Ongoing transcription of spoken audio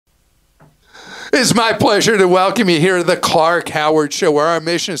It's my pleasure to welcome you here to the Clark Howard Show, where our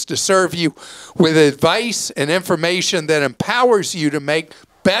mission is to serve you with advice and information that empowers you to make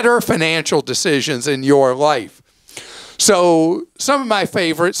better financial decisions in your life. So some of my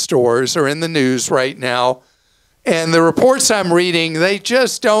favorite stores are in the news right now, and the reports I'm reading, they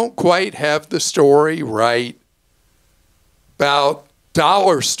just don't quite have the story right about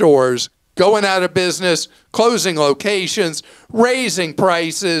dollar stores going out of business, closing locations, raising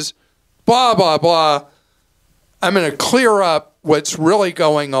prices, blah, blah, blah. I'm going to clear up what's really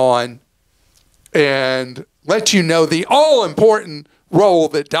going on and let you know the all-important role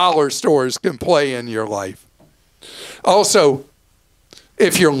that dollar stores can play in your life. Also,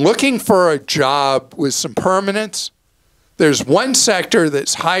 if you're looking for a job with some permanence, there's one sector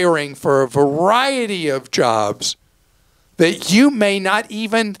that's hiring for a variety of jobs that you may not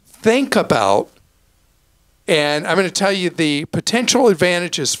even think about. And I'm going to tell you the potential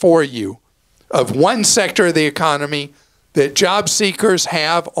advantages for you of one sector of the economy that job seekers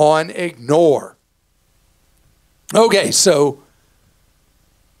have on ignore. Okay, so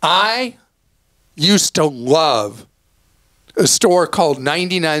I used to love a store called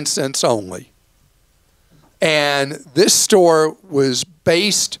 99 Cents Only. And this store was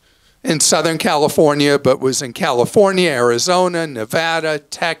based in Southern California, but was in California, Arizona, Nevada,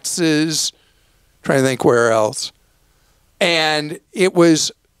 Texas, trying to think where else. And it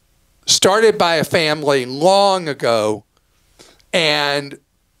was started by a family long ago, and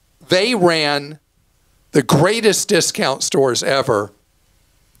they ran the greatest discount stores ever.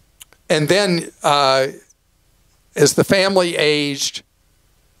 And then as the family aged,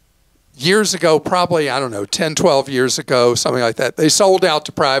 years ago, probably, I don't know, 10, 12 years ago, something like that, they sold out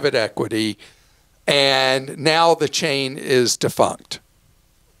to private equity, and now the chain is defunct.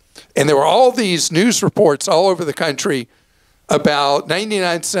 And there were all these news reports all over the country about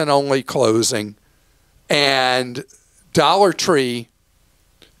 99 Cent Only closing, and Dollar Tree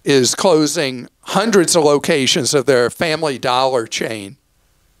is closing hundreds of locations of their Family Dollar chain.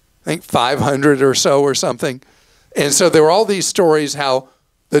 I think 500 or so or something. And so there were all these stories how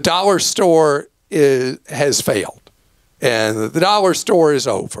the dollar store has failed, and the dollar store is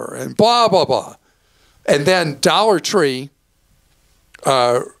over, and blah, blah, blah. And then Dollar Tree,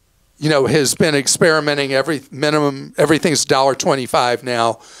 has been experimenting. Everything's $1.25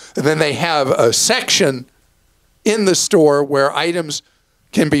 now. And then they have a section in the store where items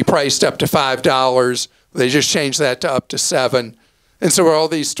can be priced up to $5. They just changed that to up to $7. And so all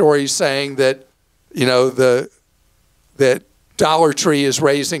these stories saying that, that Dollar Tree is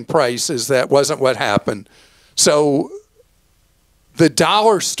raising prices. That wasn't what happened. So the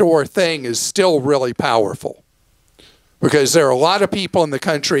dollar store thing is still really powerful, because there are a lot of people in the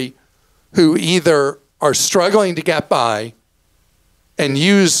country who either are struggling to get by and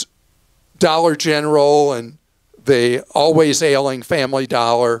use Dollar General and the always ailing Family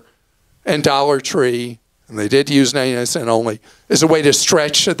Dollar and Dollar Tree, and they did use 99 Cent Only, as a way to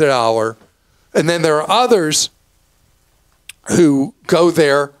stretch the dollar. And then there are others who go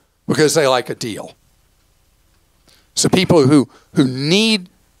there because they like a deal. So people who need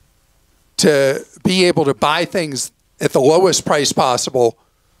to be able to buy things at the lowest price possible,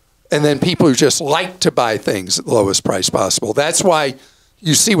 and then people who just like to buy things at the lowest price possible. That's why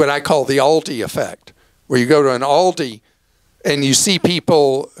you see what I call the Aldi effect, where you go to an Aldi and you see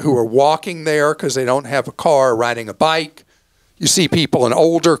people who are walking there because they don't have a car, riding a bike. You see people in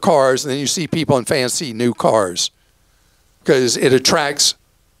older cars, and then you see people in fancy new cars, because it attracts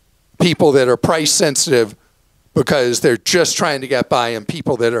people that are price sensitive because they're just trying to get by, and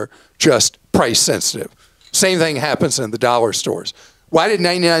people that are just price sensitive. Same thing happens in the dollar stores. Why did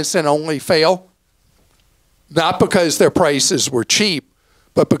 99 Cent Only fail? Not because their prices were cheap,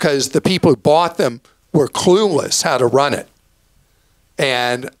 but because the people who bought them were clueless how to run it.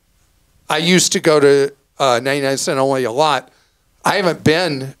 And I used to go to 99 Cent Only a lot. I haven't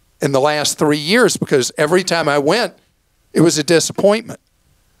been in the last 3 years because every time I went, it was a disappointment.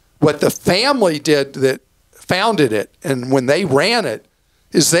 What the family did that founded it, and when they ran it,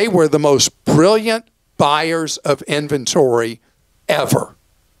 is they were the most brilliant buyers of inventory ever.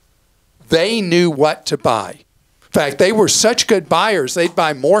 They knew what to buy. In fact, they were such good buyers, they'd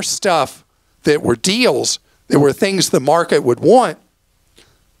buy more stuff that were deals, that were things the market would want,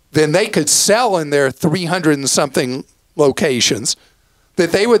 than they could sell in their 300 and something locations,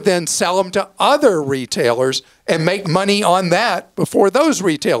 that they would then sell them to other retailers and make money on that before those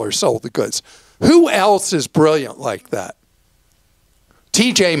retailers sold the goods. Who else is brilliant like that?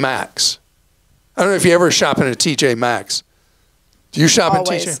 TJ Maxx. I don't know if you ever shop in a TJ Maxx. Do you shop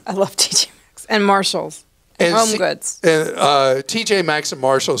Always. in TJ? I love TJ Maxx and Marshalls And Home Goods. And TJ Maxx and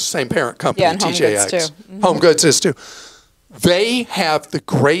Marshall's same parent company, Yeah, and Home TJX. Goods too. Mm-hmm. Home Goods is too. They have the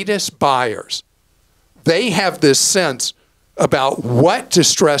greatest buyers. They have this sense about what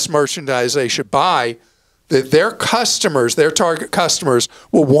distressed merchandise they should buy that their customers, their target customers,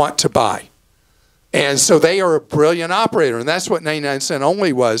 will want to buy. And so they are a brilliant operator. And that's what 99 Cent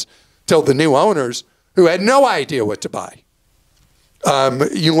Only was till the new owners who had no idea what to buy.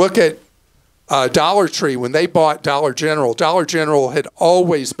 You look at Dollar Tree, when they bought Dollar General had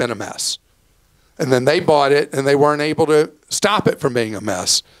always been a mess. And then they bought it, and they weren't able to stop it from being a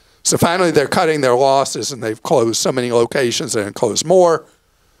mess. So finally, they're cutting their losses, and they've closed so many locations and closed more.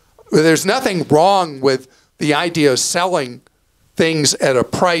 There's nothing wrong with the idea of selling things at a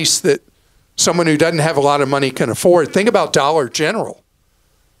price that someone who doesn't have a lot of money can afford. Think about Dollar General.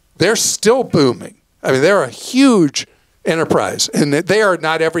 They're still booming. I mean, they're a huge enterprise, and they are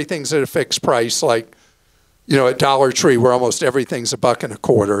not everything's at a fixed price like, you know, at Dollar Tree where almost everything's $1.25,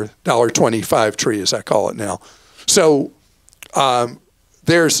 $1.25 tree as I call it now. So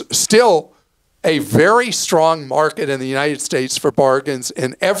there's still a very strong market in the United States for bargains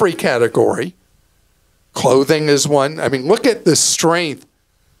in every category. Clothing is one. I mean, look at the strength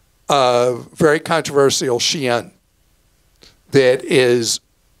of very controversial Shein that is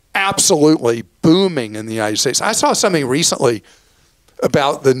absolutely booming in the United States. I saw something recently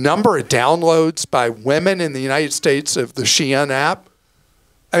about the number of downloads by women in the United States of the Shein app.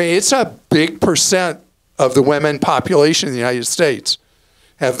 I mean, it's a big percent of the women population in the United States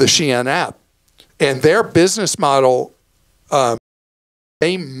have the Shein app. And their business model,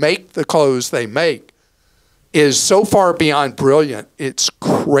 they make the clothes they make, is so far beyond brilliant, it's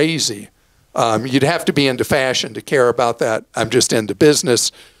crazy. You'd have to be into fashion to care about that. I'm just into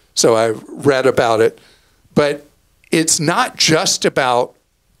business, so I've read about it. But it's not just about,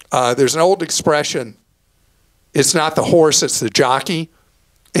 there's an old expression, it's not the horse, it's the jockey.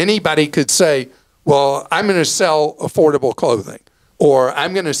 Anybody could say, well, I'm going to sell affordable clothing, or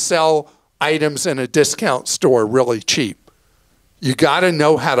I'm going to sell items in a discount store really cheap. You got to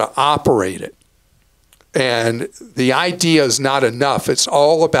know how to operate it. And the idea is not enough. It's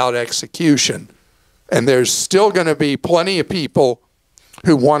all about execution. And there's still going to be plenty of people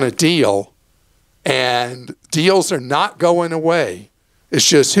who want a deal, and deals are not going away. It's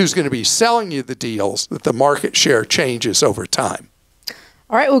just who's going to be selling you the deals that the market share changes over time.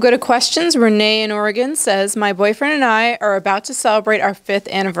 All right, we'll go to questions. Renee in Oregon says, my boyfriend and I are about to celebrate our 5th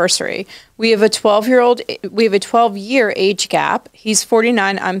anniversary. We have a 12-year age gap. He's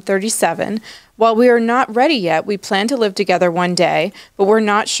 49, I'm 37. While we are not ready yet, we plan to live together one day, but we're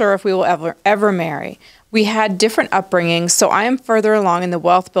not sure if we will ever marry. We had different upbringings, so I am further along in the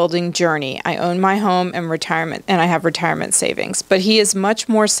wealth building journey. I own my home and retirement, and I have retirement savings, but he is much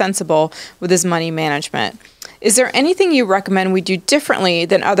more sensible with his money management. Is there anything you recommend we do differently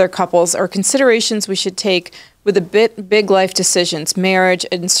than other couples, or considerations we should take with the big life decisions, marriage,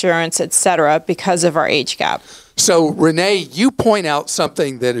 insurance, etc., because of our age gap? So, Renee, you point out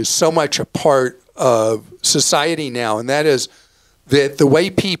something that is so much a part of society now, and that is that the way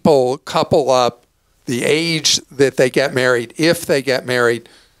people couple up, the age that they get married, if they get married,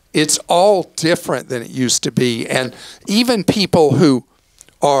 it's all different than it used to be. And even people who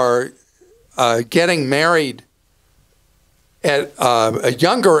are getting married at a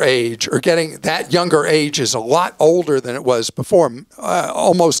younger age, or getting that younger age is a lot older than it was before,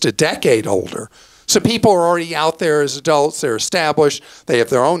 almost a decade older. So people are already out there as adults, they're established, they have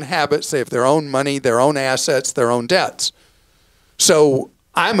their own habits, they have their own money, their own assets, their own debts. So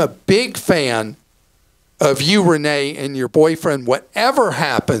I'm a big fan of you, Renee, and your boyfriend, whatever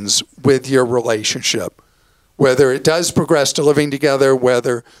happens with your relationship, whether it does progress to living together,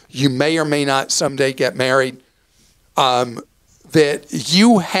 whether you may or may not someday get married, that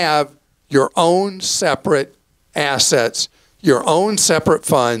you have your own separate assets, your own separate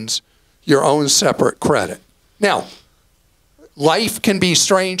funds, your own separate credit. Now, life can be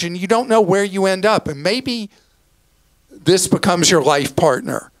strange and you don't know where you end up, and maybe this becomes your life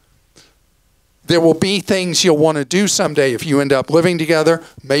partner. There will be things you'll want to do someday if you end up living together.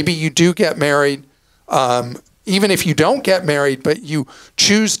 Maybe you do get married. Even if you don't get married, but you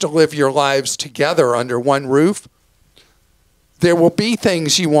choose to live your lives together under one roof, there will be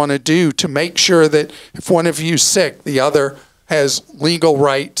things you want to do to make sure that if one of you is sick, the other has legal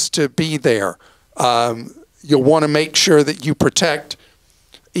rights to be there. You'll want to make sure that you protect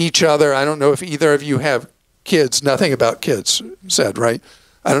each other. I don't know if either of you have kids. Nothing about kids said, right?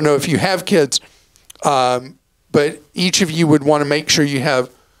 I don't know if you have kids, but each of you would want to make sure you have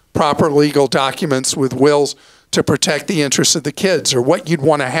proper legal documents with wills to protect the interests of the kids, or what you'd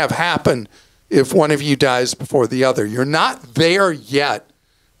want to have happen if one of you dies before the other. You're not there yet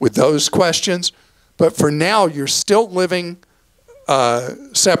with those questions, but for now, you're still living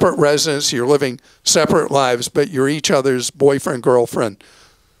separate residence, you're living separate lives, but you're each other's boyfriend, girlfriend.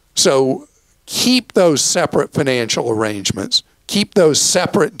 So keep those separate financial arrangements. Keep those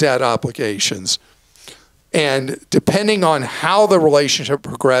separate debt obligations. And depending on how the relationship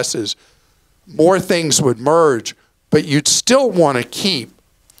progresses, more things would merge, but you'd still want to keep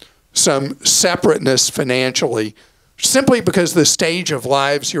some separateness financially, simply because the stage of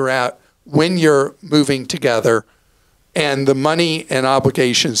lives you're at when you're moving together and the money and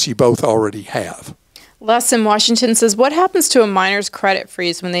obligations you both already have. Les in Washington says, what happens to a minor's credit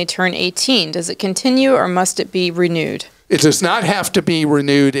freeze when they turn 18? Does it continue or must it be renewed? It does not have to be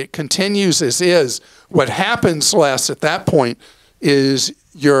renewed. It continues as is. What happens, Les, at that point is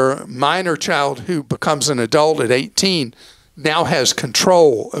your minor child who becomes an adult at 18 now has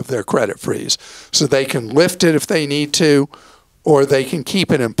control of their credit freeze. So they can lift it if they need to, or they can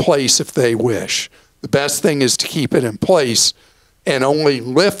keep it in place if they wish. The best thing is to keep it in place and only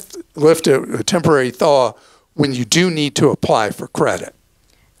lift a temporary thaw when you do need to apply for credit.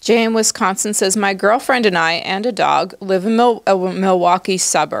 Jay in Wisconsin says, my girlfriend and I and a dog live in a Milwaukee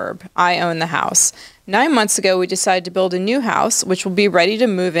suburb. I own the house. 9 months ago, we decided to build a new house, which will be ready to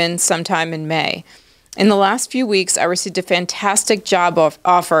move in sometime in May. In the last few weeks, I received a fantastic job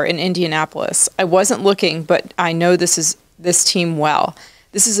offer in Indianapolis. I wasn't looking, but I know this team well.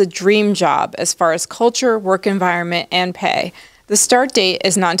 This is a dream job as far as culture, work environment, and pay. The start date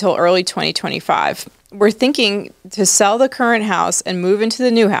is not until early 2025. We're thinking to sell the current house and move into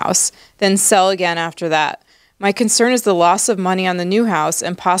the new house, then sell again after that. My concern is the loss of money on the new house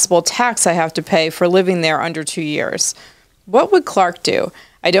and possible tax I have to pay for living there under 2 years. What would Clark do?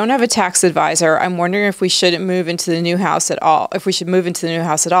 I don't have a tax advisor. I'm wondering if we shouldn't move into the new house at all. If we should move into the new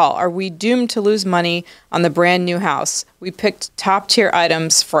house at all. Are we doomed to lose money on the brand new house? We picked top tier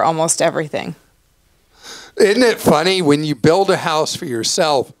items for almost everything. Isn't it funny when you build a house for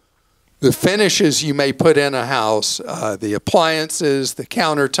yourself, the finishes you may put in a house, the appliances, the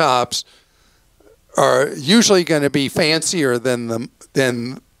countertops, are usually going to be fancier than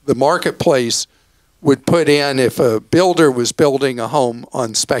the marketplace would put in if a builder was building a home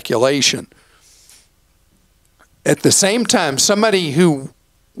on speculation. At the same time, somebody who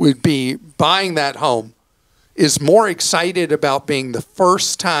would be buying that home is more excited about being the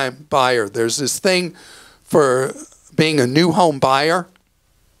first-time buyer. There's this thing for being a new home buyer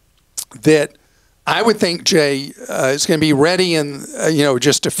that I would think, Jay, is going to be ready in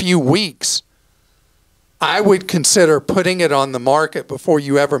just a few weeks. I would consider putting it on the market before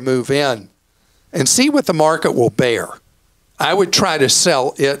you ever move in and see what the market will bear. I would try to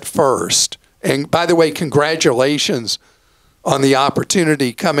sell it first. And by the way, congratulations on the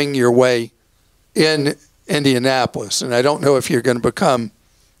opportunity coming your way in Indianapolis. And I don't know if you're going to become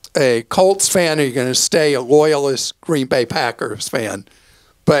a Colts fan or you're going to stay a loyalist Green Bay Packers fan.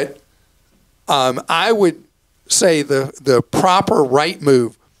 But I would say the proper right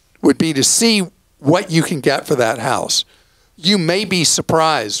move would be to see what you can get for that house. You may be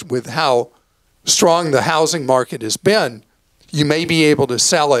surprised with how strong the housing market has been. You may be able to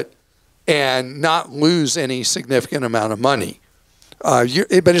sell it and not lose any significant amount of money. But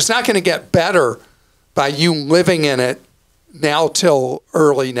it's not going to get better by you living in it now till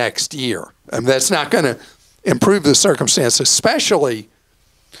early next year. I mean, that's not going to improve the circumstance, especially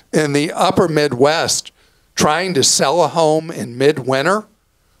in the upper Midwest. Trying to sell a home in midwinter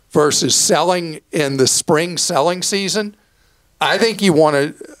versus selling in the spring selling season, I think you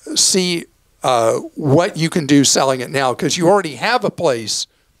want to see what you can do selling it now, because you already have a place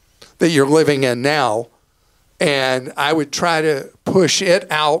that you're living in now, and I would try to push it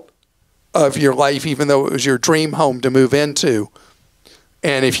out of your life, even though it was your dream home to move into.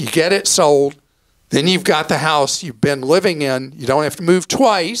 And if you get it sold, then you've got the house you've been living in. You don't have to move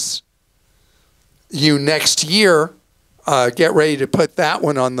twice. You next year get ready to put that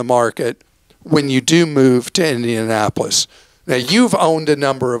one on the market when you do move to Indianapolis. Now, you've owned a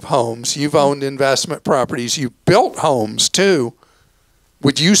number of homes. You've owned investment properties. You've built homes, too.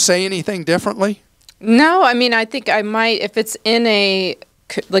 Would you say anything differently? No, I mean, I think I might, if it's in a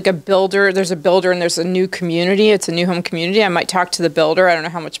builder, there's a builder and there's a new community, it's a new home community, I might talk to the builder. I don't know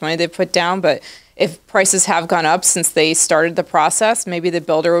how much money they've put down, but if prices have gone up since they started the process, maybe the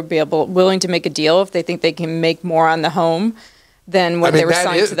builder would be willing to make a deal if they think they can make more on the home than what they were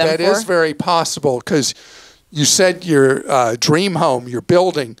selling to them for. That is very possible, because you said your dream home, you're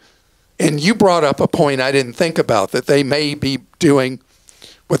building, and you brought up a point I didn't think about, that they may be doing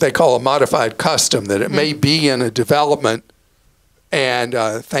what they call a modified custom, that it may be in a development, and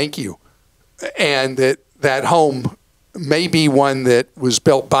thank you, and that home may be one that was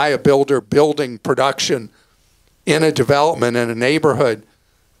built by a builder building production in a development in a neighborhood,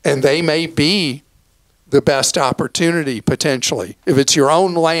 and they may be the best opportunity potentially. If it's your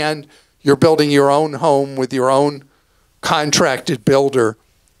own land, you're building your own home with your own contracted builder,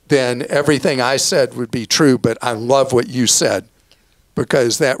 then everything I said would be true, but I love what you said,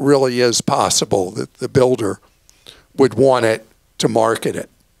 because that really is possible that the builder would want it to market it.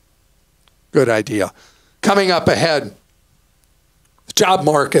 Good idea. Coming up ahead, the job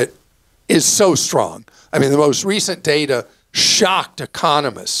market is so strong. I mean, the most recent data shocked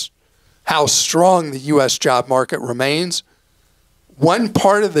economists how strong the U.S. job market remains. One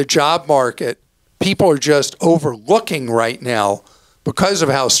part of the job market people are just overlooking right now because of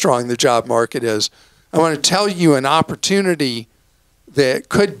how strong the job market is. I want to tell you an opportunity that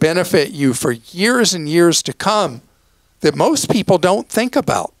could benefit you for years and years to come that most people don't think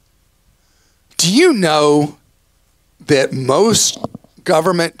about. Do you know that most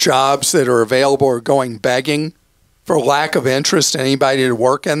government jobs that are available are going begging for lack of interest in anybody to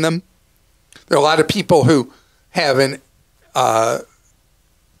work in them? There are a lot of people who have an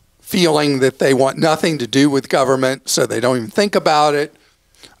feeling that they want nothing to do with government, so they don't even think about it.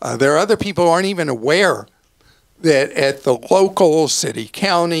 There are other people who aren't even aware that at the local, city,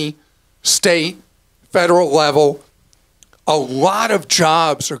 county, state, federal level, a lot of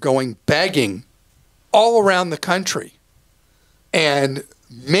jobs are going begging all around the country. And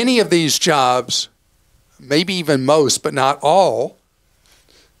many of these jobs, maybe even most, but not all,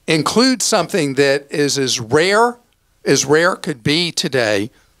 include something that is as rare could be today,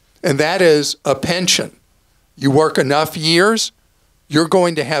 and that is a pension. You work enough years, you're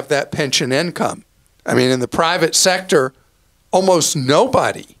going to have that pension income. I mean, in the private sector, almost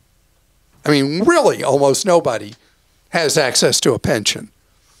nobody, really almost nobody has access to a pension.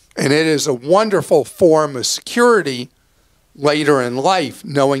 And it is a wonderful form of security later in life,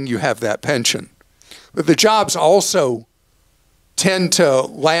 knowing you have that pension. But the jobs also tend to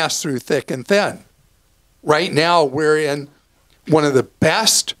last through thick and thin. Right now, we're in one of the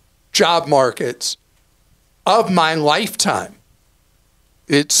best job markets of my lifetime.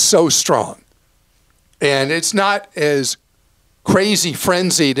 It's so strong. And it's not as crazy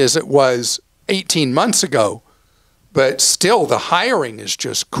frenzied as it was 18 months ago, but still the hiring is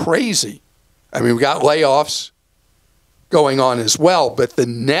just crazy. I mean, we got layoffs going on as well, but the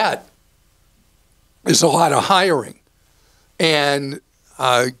net is a lot of hiring. And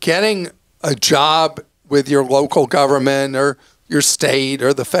getting a job with your local government or your state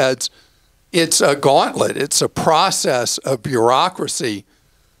or the feds, it's a gauntlet. It's a process of bureaucracy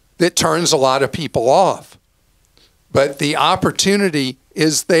that turns a lot of people off. But the opportunity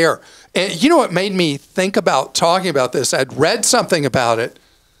is there. And you know what made me think about talking about this? I'd read something about it,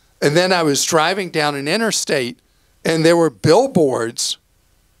 and then I was driving down an interstate, and there were billboards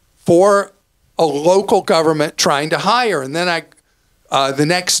for a local government trying to hire. And then the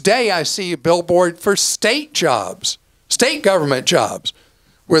next day I see a billboard for state jobs, state government jobs,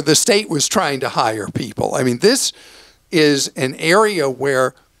 where the state was trying to hire people. I mean, this is an area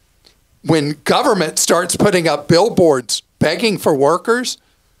where when government starts putting up billboards begging for workers,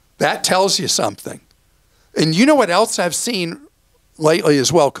 that tells you something. And you know what else I've seen lately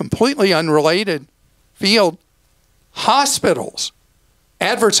as well, completely unrelated field? Hospitals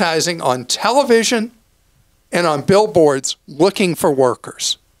advertising on television and on billboards looking for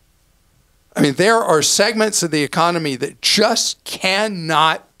workers. I mean, there are segments of the economy that just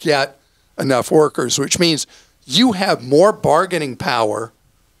cannot get enough workers, which means you have more bargaining power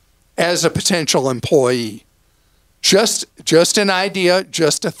as a potential employee. Just an idea,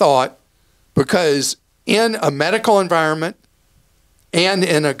 just a thought, because in a medical environment and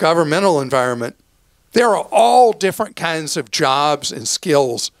in a governmental environment, there are all different kinds of jobs and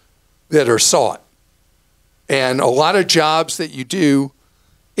skills that are sought. And a lot of jobs that you do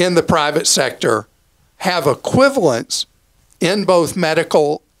in the private sector have equivalents in both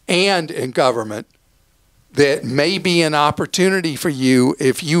medical and in government that may be an opportunity for you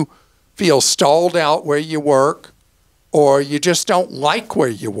if you feel stalled out where you work or you just don't like where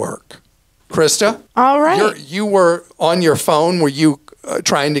you work. Krista? All right. You were on your phone. Were you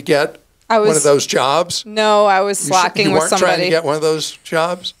trying to get one of those jobs? No, I was slacking with somebody. You weren't trying to get one of those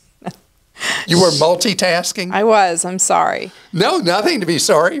jobs? You were multitasking? I was. I'm sorry. No, nothing to be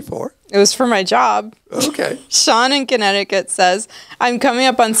sorry for. It was for my job. Okay. Sean in Connecticut says, I'm coming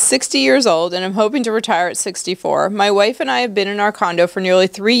up on 60 years old and I'm hoping to retire at 64. My wife and I have been in our condo for nearly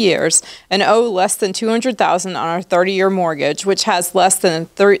 3 years and owe less than $200,000 on our 30-year mortgage, which has less than a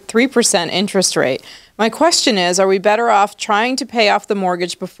 3% interest rate. My question is, are we better off trying to pay off the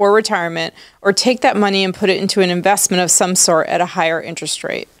mortgage before retirement or take that money and put it into an investment of some sort at a higher interest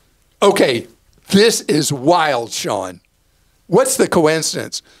rate? Okay, this is wild, Sean. What's the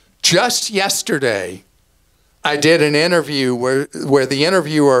coincidence? Just yesterday, I did an interview where the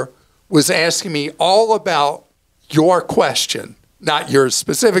interviewer was asking me all about your question, not yours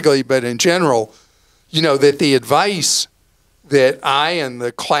specifically, but in general, you know, that the advice that I and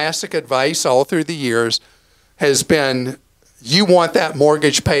the classic advice all through the years has been, you want that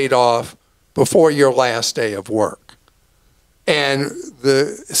mortgage paid off before your last day of work. And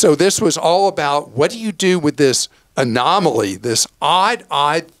so this was all about, what do you do with this anomaly, this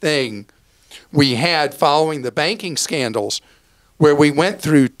odd thing we had following the banking scandals, where we went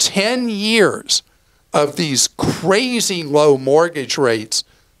through 10 years of these crazy low mortgage rates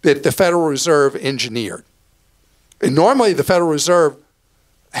that the Federal Reserve engineered. And normally the Federal Reserve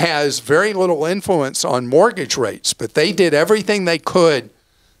has very little influence on mortgage rates, but they did everything they could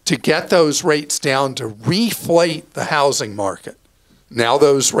to get those rates down to reflate the housing market. Now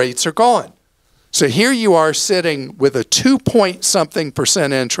those rates are gone. So here you are sitting with a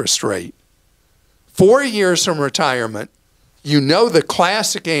 2-point-something% interest rate. 4 years from retirement, you know the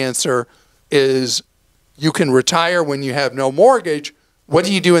classic answer is you can retire when you have no mortgage. What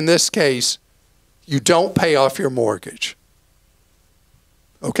do you do in this case? You don't pay off your mortgage.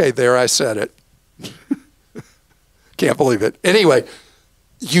 Okay, there I said it. Can't believe it. Anyway,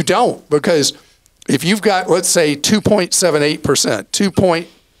 you don't, because if you've got, let's say, 2.78%, 2.75%,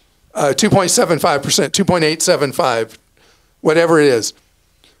 2.875, whatever it is,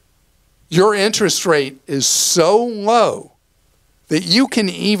 your interest rate is so low that you can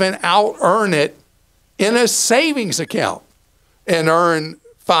even out-earn it in a savings account and earn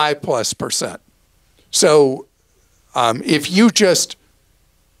 5+%. So if you just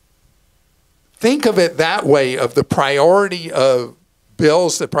think of it that way, of the priority of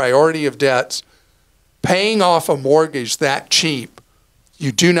bills, the priority of debts, paying off a mortgage that cheap,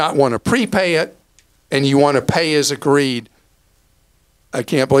 you do not want to prepay it, and you want to pay as agreed. I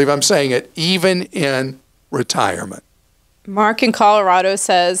can't believe I'm saying it, even in retirement. Mark in Colorado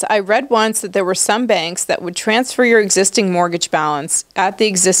says, I read once that there were some banks that would transfer your existing mortgage balance at the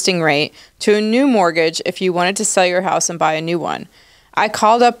existing rate to a new mortgage if you wanted to sell your house and buy a new one. I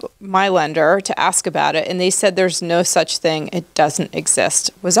called up my lender to ask about it, and they said there's no such thing. It doesn't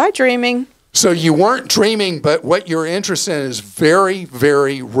exist. Was I dreaming? So you weren't dreaming, but what you're interested in is very,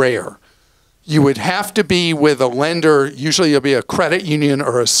 very rare. You would have to be with a lender. Usually it'll be a credit union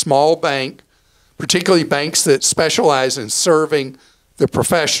or a small bank, particularly banks that specialize in serving the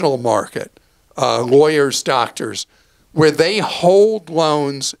professional market, lawyers, doctors, where they hold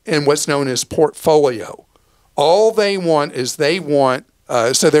loans in what's known as portfolio. All they want is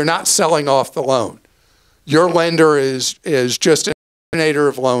so they're not selling off the loan. Your lender is just an originator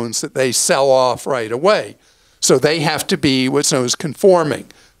of loans that they sell off right away. So they have to be what's known as conforming.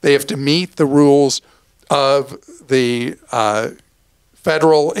 They have to meet the rules of the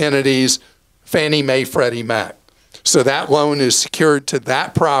federal entities, Fannie Mae, Freddie Mac. So that loan is secured to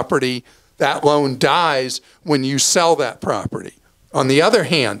that property. That loan dies when you sell that property. On the other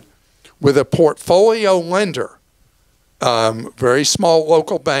hand, with a portfolio lender, very small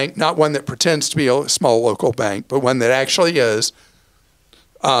local bank, not one that pretends to be a small local bank, but one that actually is,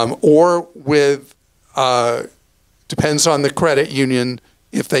 or with, depends on the credit union,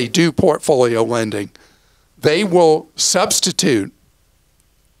 if they do portfolio lending, they will substitute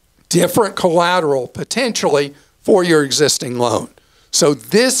different collateral potentially for your existing loan. So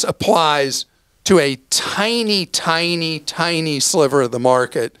this applies to a tiny, tiny, tiny sliver of the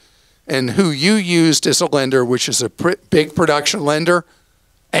market, and who you used as a lender, which is a big production lender,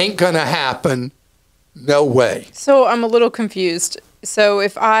 ain't going to happen. No way. So I'm a little confused. So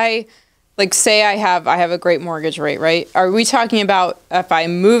if I, say I have a great mortgage rate, right? Are we talking about if I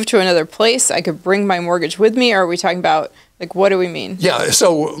move to another place, I could bring my mortgage with me? Or are we talking about, what do we mean? Yeah,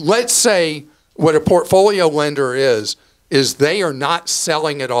 so let's say what a portfolio lender is they are not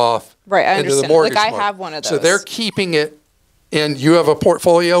selling it off right, I into understand. the mortgage I market. have one of those. So they're keeping it, and you have a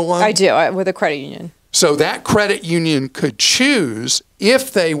portfolio loan? I do, with a credit union. So that credit union could choose,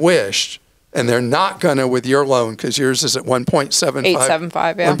 if they wished, and they're not going to with your loan because yours is at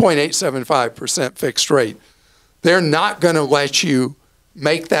 1.75% fixed rate. They're not going to let you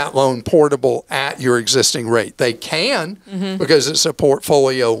make that loan portable at your existing rate. They can because it's a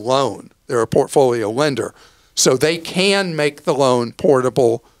portfolio loan. They're a portfolio lender. So they can make the loan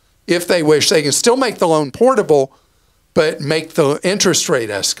portable if they wish. They can still make the loan portable, but make the interest rate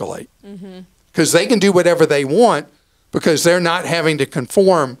escalate. Because they can do whatever they want because they're not having to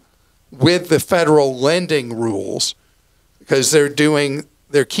conform with the federal lending rules because they're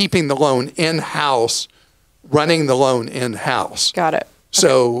keeping the loan in-house, running the loan in-house. Got it.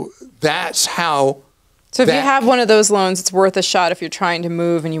 So that's how. So if you have one of those loans, it's worth a shot if you're trying to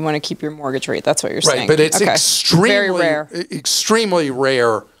move and you want to keep your mortgage rate. That's what you're saying. Right, but it's Very rare. extremely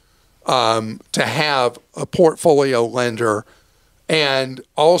rare to have a portfolio lender. And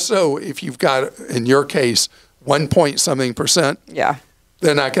also, if you've got, in your case, 1-point-something%, yeah,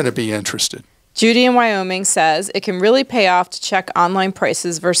 they're not going to be interested. Judy in Wyoming says it can really pay off to check online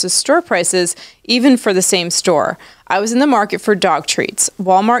prices versus store prices, even for the same store. I was in the market for dog treats.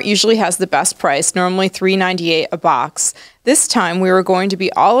 Walmart usually has the best price, normally $3.98 a box. This time we were going to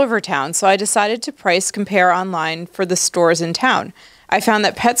be all over town, so I decided to price compare online for the stores in town. I found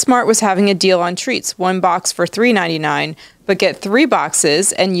that PetSmart was having a deal on treats, 1 box for $3.99, but get 3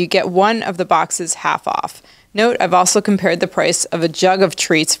 boxes and you get one of the boxes half off. Note, I've also compared the price of a jug of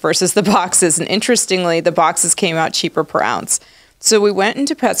treats versus the boxes, and interestingly, the boxes came out cheaper per ounce. So we went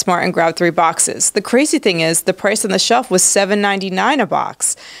into PetSmart and grabbed 3 boxes. The crazy thing is, the price on the shelf was $7.99 a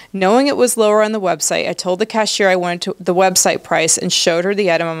box. Knowing it was lower on the website, I told the cashier I wanted the website price and showed her the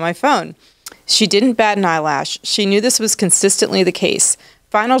item on my phone. She didn't bat an eyelash. She knew this was consistently the case.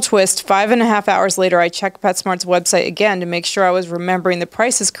 Final twist, 5.5 hours later, I checked PetSmart's website again to make sure I was remembering the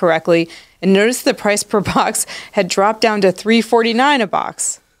prices correctly and noticed the price per box had dropped down to $3.49 a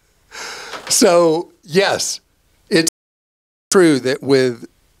box. So, yes, it's true that with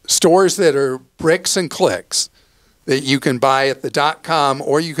stores that are bricks and clicks that you can buy at the .com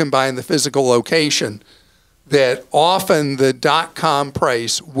or you can buy in the physical location, that often the .com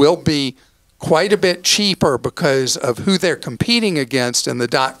price will be quite a bit cheaper because of who they're competing against in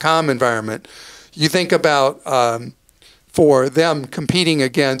the .com environment. You think about for them competing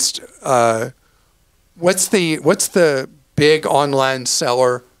against what's the big online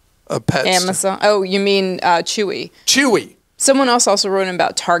seller of pets? Amazon. Oh, you mean Chewy? Chewy. Someone else also wrote in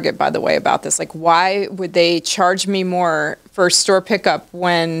about Target, by the way, about this. Like, why would they charge me more for store pickup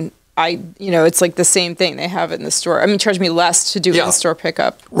when it's like the same thing. They have it in the store. I mean, charge me less to do in-store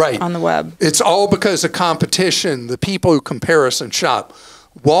pickup on the web. It's all because of competition, the people who comparison shop.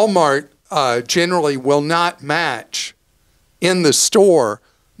 Walmart generally will not match in the store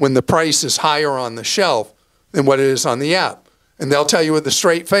when the price is higher on the shelf than what it is on the app. And they'll tell you with a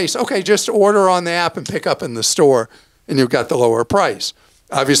straight face, okay, just order on the app and pick up in the store, and you've got the lower price.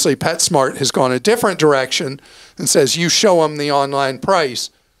 Obviously, PetSmart has gone a different direction and says you show them the online price,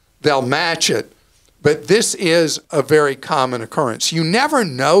 they'll match it. But this is a very common occurrence. You never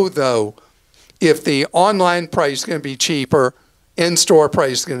know, though, if the online price is going to be cheaper, in-store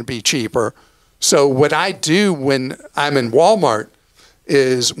price is going to be cheaper. So what I do when I'm in Walmart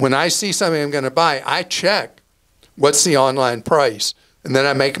is when I see something I'm going to buy, I check what's the online price. And then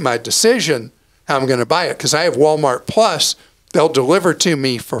I make my decision how I'm going to buy it. Because I have Walmart Plus, they'll deliver to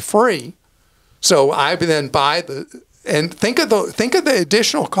me for free. So I then buy and think of the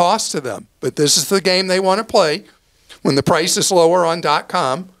additional cost to them. But this is the game they want to play. When the price is lower on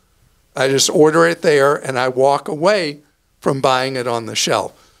 .com, I just order it there and I walk away from buying it on the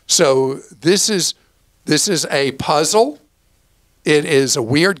shelf. So this is a puzzle. It is a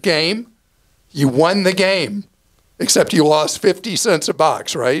weird game. You won the game, except you lost 50 cents a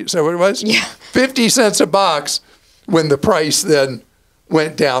box, right? Is that what it was? Yeah. 50 cents a box when the price then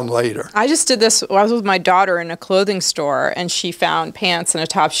went down later. I just did this. I was with my daughter in a clothing store, and she found pants and a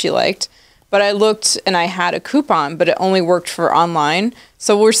top she liked. But I looked, and I had a coupon, but it only worked for online.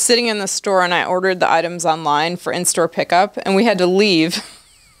 So we're sitting in the store, and I ordered the items online for in-store pickup, and we had to leave.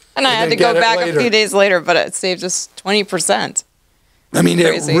 And I had to go back a few days later, but it saved us 20%. I mean,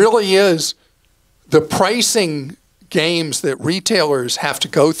 crazy. It really is the pricing games that retailers have to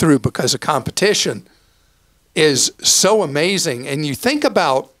go through because of competition is so amazing. And you think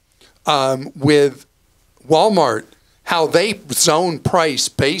about with Walmart, how they zone price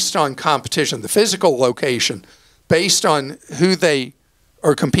based on competition, the physical location, based on who they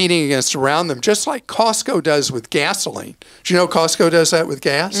are competing against around them, just like Costco does with gasoline. Do you know Costco does that with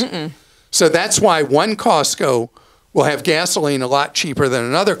gas? Mm-mm. So that's why one Costco will have gasoline a lot cheaper than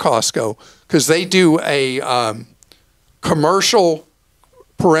another Costco, because they do a commercial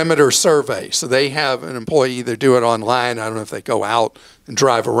perimeter survey. So they have an employee either do it online, I don't know if they go out and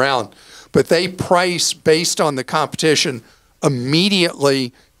drive around, but they price based on the competition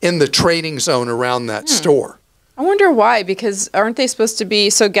immediately in the trading zone around that store. I wonder why, because aren't they supposed to be,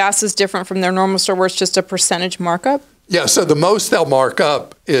 so gas is different from their normal store where it's just a percentage markup? Yeah, so the most they'll mark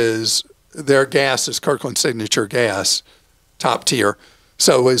up is their gas is Kirkland Signature Gas, top tier.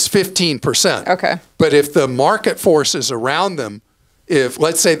 So it's 15%. Okay. But if the market forces around them if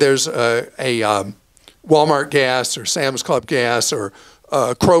let's say there's a Walmart gas or Sam's Club gas or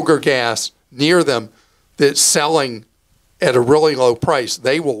Kroger gas near them that's selling at a really low price,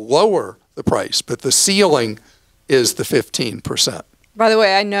 they will lower the price, but the ceiling is the 15%. By the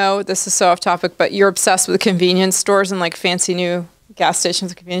way, I know this is so off topic, but you're obsessed with convenience stores and like fancy new gas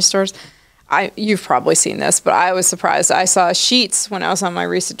stations and convenience stores. You've probably seen this, but I was surprised. I saw Sheetz when I was on my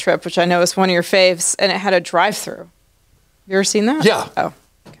recent trip, which I know is one of your faves, and it had a drive-through. You ever seen that? Yeah. Oh,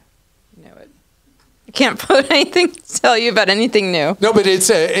 okay. I knew it. I can't tell you about anything new. No, but it's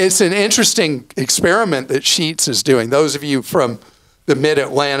an interesting experiment that Sheetz is doing. Those of you from the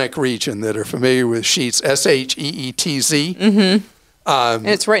Mid-Atlantic region that are familiar with Sheetz, Sheetz. Mm-hmm. And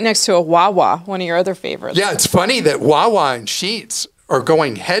it's right next to a Wawa, one of your other favorites. Yeah, it's funny that Wawa and Sheetz are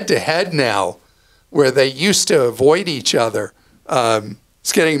going head-to-head now, where they used to avoid each other.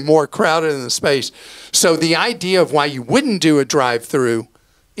 It's getting more crowded in the space. So the idea of why you wouldn't do a drive-through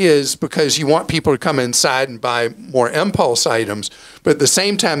is because you want people to come inside and buy more impulse items. But at the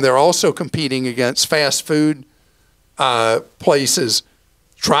same time, they're also competing against fast food places,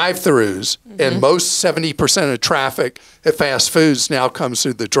 drive-throughs, and most 70% of traffic at fast foods now comes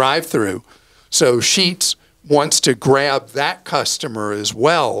through the drive-through. So Sheetz wants to grab that customer as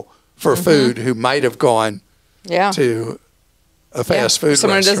well for food who might have gone to a fast food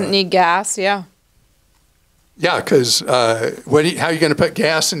Someone restaurant. who doesn't need gas, yeah. Yeah, because how are you going to put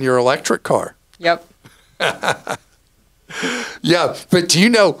gas in your electric car? Yep. Yeah, but do you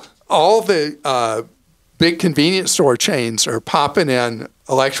know all the big convenience store chains are popping in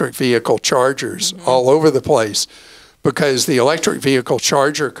electric vehicle chargers all over the place because the electric vehicle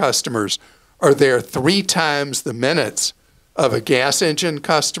charger customers are there 3 times the minutes of a gas engine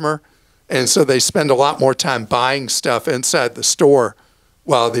customer. And so they spend a lot more time buying stuff inside the store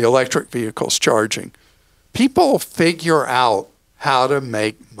while the electric vehicle's charging. People figure out how to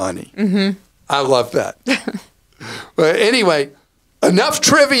make money. I love that. But anyway, enough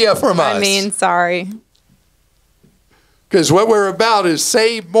trivia from us. I mean, sorry. Because what we're about is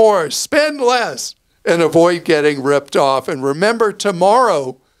save more, spend less, and avoid getting ripped off. And remember,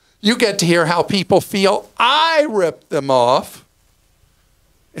 tomorrow, you get to hear how people feel I ripped them off.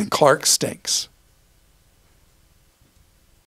 And Clark stinks.